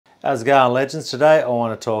How's it going, legends? Today I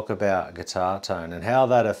want to talk about guitar tone and how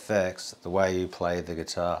that affects the way you play the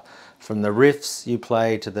guitar. From the riffs you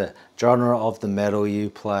play to the genre of the metal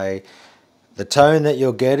you play, the tone that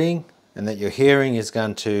you're getting and that you're hearing is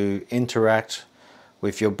going to interact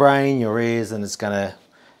with your brain, your ears, and it's going to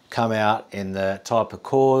come out in the type of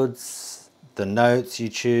chords, the notes you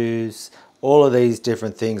choose. All of these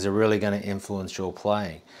different things are really going to influence your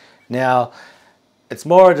playing. Now, it's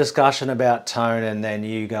more a discussion about tone and then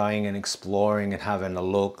you going and exploring and having a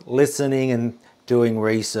look, listening and doing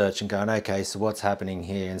research and going, okay, so what's happening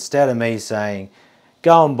here? Instead of me saying,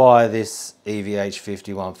 go and buy this EVH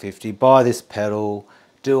 5150, buy this pedal,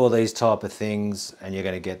 do all these type of things and you're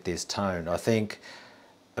going to get this tone. I think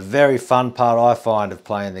a very fun part I find of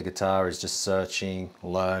playing the guitar is just searching,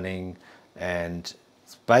 learning, and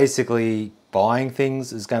basically buying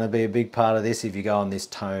things is going to be a big part of this if you go on this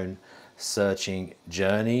tone searching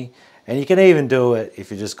journey. And you can even do it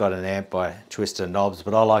if you just got an amp by Twisted Knobs,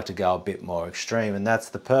 but I like to go a bit more extreme, and that's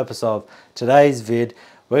the purpose of today's vid.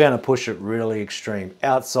 We're going to push it really extreme,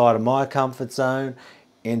 outside of my comfort zone,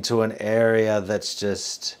 into an area that's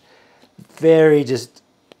just very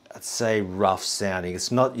I'd say rough sounding.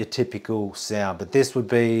 It's not your typical sound, but this would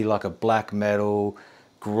be like a black metal,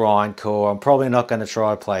 grindcore. I'm probably not going to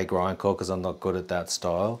try play grindcore because I'm not good at that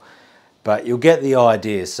style. But you'll get the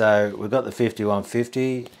idea. So we've got the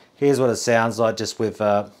 5150. Here's what it sounds like just with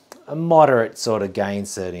a moderate sort of gain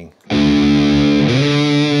setting.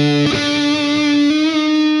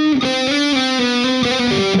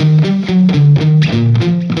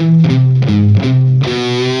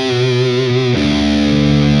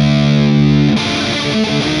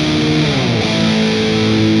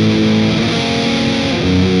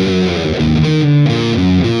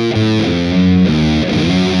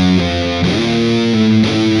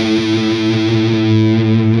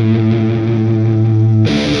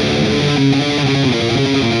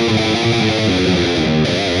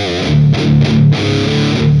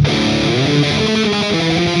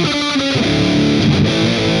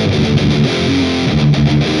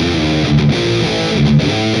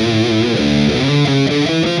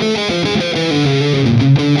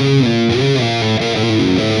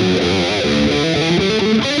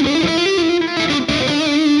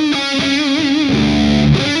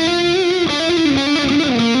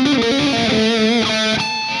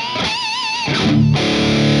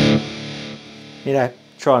 You know,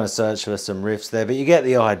 trying to search for some riffs there, but you get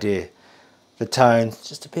the idea. The tone's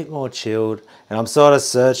just a bit more chilled, and I'm sort of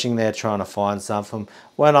searching there trying to find something.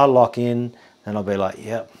 When I lock in, then I'll be like,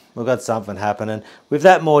 yep, we've got something happening. With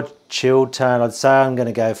that more chilled tone, I'd say I'm going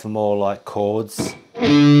to go for more like chords.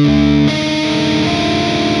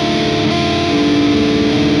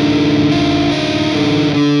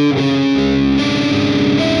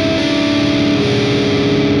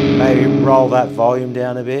 Maybe roll that volume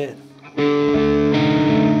down a bit.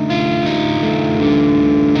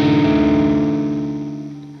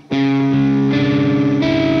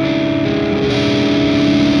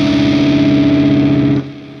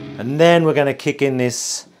 And then we're going to kick in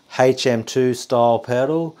this HM2 style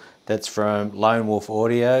pedal that's from Lone Wolf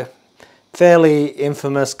Audio. Fairly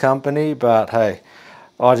infamous company, but hey,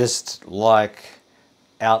 I just like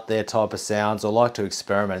out there type of sounds. I like to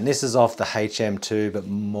experiment. And this is off the HM2, but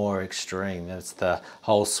more extreme. It's the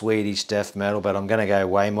whole Swedish death metal, but I'm going to go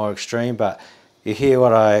way more extreme. But you hear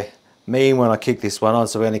what I mean when I kick this one on.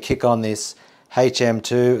 So we're going to kick on this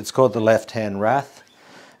HM2. It's called the Left Hand Wrath.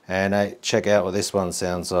 And check out what this one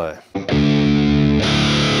sounds like.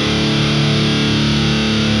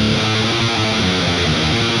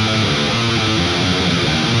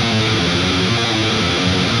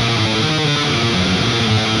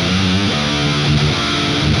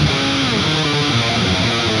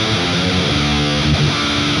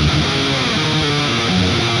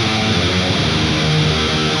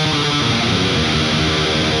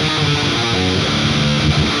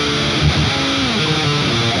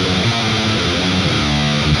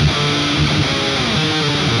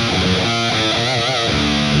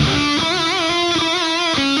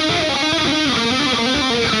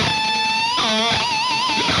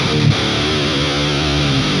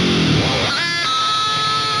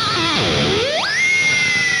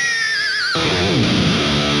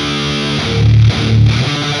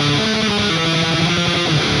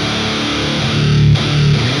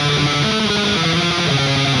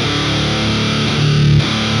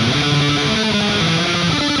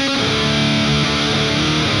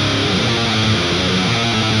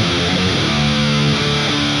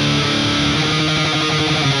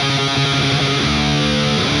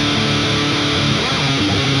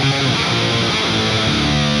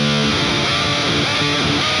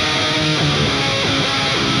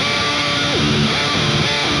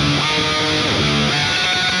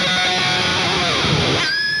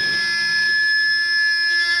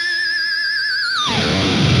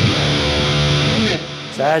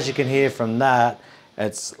 as you can hear from that,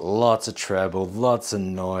 it's lots of treble, lots of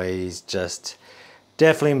noise, just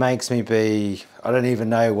definitely makes me be, I don't even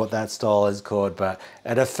know what that style is called, but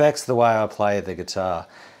it affects the way I play the guitar.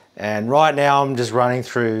 And right now I'm just running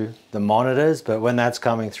through the monitors, but when that's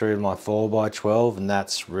coming through my 4x12 and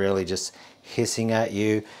that's really just hissing at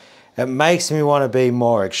you, it makes me want to be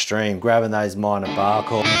more extreme, grabbing those minor bar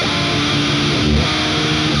chords.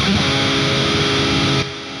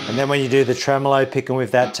 And then when you do the tremolo, picking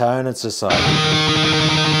with that tone, it's just like...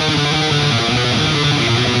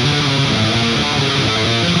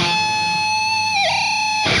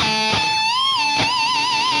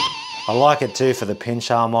 I like it too for the pinch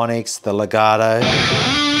harmonics, the legato.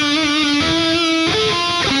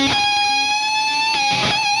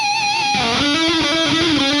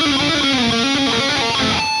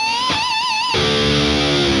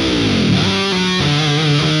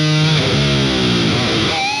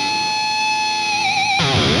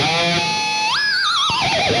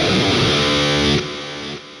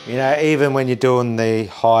 You know, even when you're doing the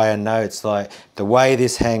higher notes, like the way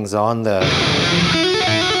this hangs on, the...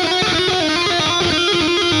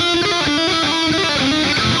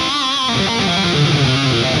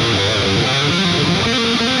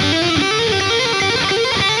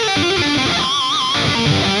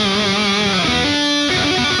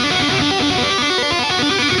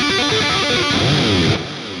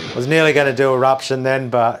 I was nearly going to do Eruption then,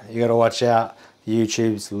 but you got to watch out.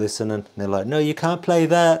 YouTube's listening and they're like, no, you can't play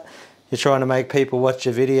that. You're trying to make people watch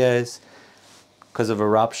your videos because of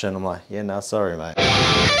Eruption. I'm like, yeah, no, sorry, mate.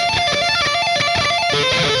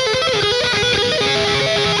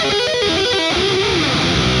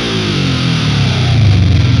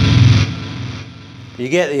 You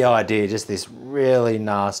get the idea, just this really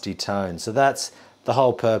nasty tone. So that's the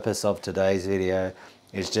whole purpose of today's video,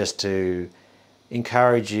 is just to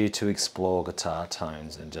encourage you to explore guitar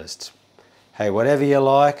tones and just, hey, whatever you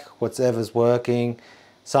like, whatever's working.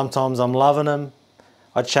 Sometimes I'm loving them.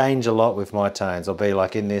 I change a lot with my tones. I'll be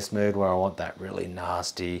like in this mood where I want that really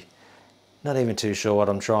nasty, not even too sure what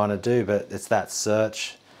I'm trying to do, but it's that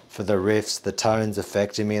search for the riffs, the tones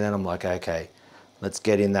affecting me, and then I'm like, okay, let's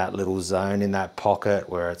get in that little zone, in that pocket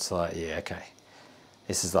where it's like, yeah, okay,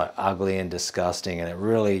 this is like ugly and disgusting, and it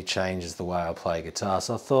really changes the way I play guitar.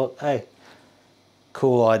 So I thought, hey,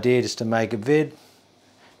 cool idea just to make a vid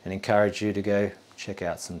and encourage you to go check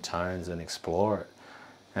out some tones and explore it.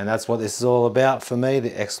 And that's what this is all about for me,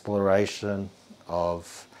 the exploration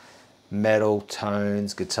of metal,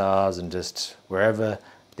 tones, guitars, and just wherever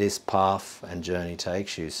this path and journey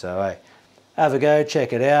takes you. So hey, have a go,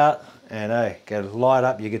 check it out, and hey, go light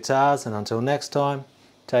up your guitars, and until next time,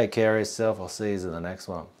 take care of yourself. I'll see you in the next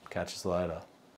one. Catch us later.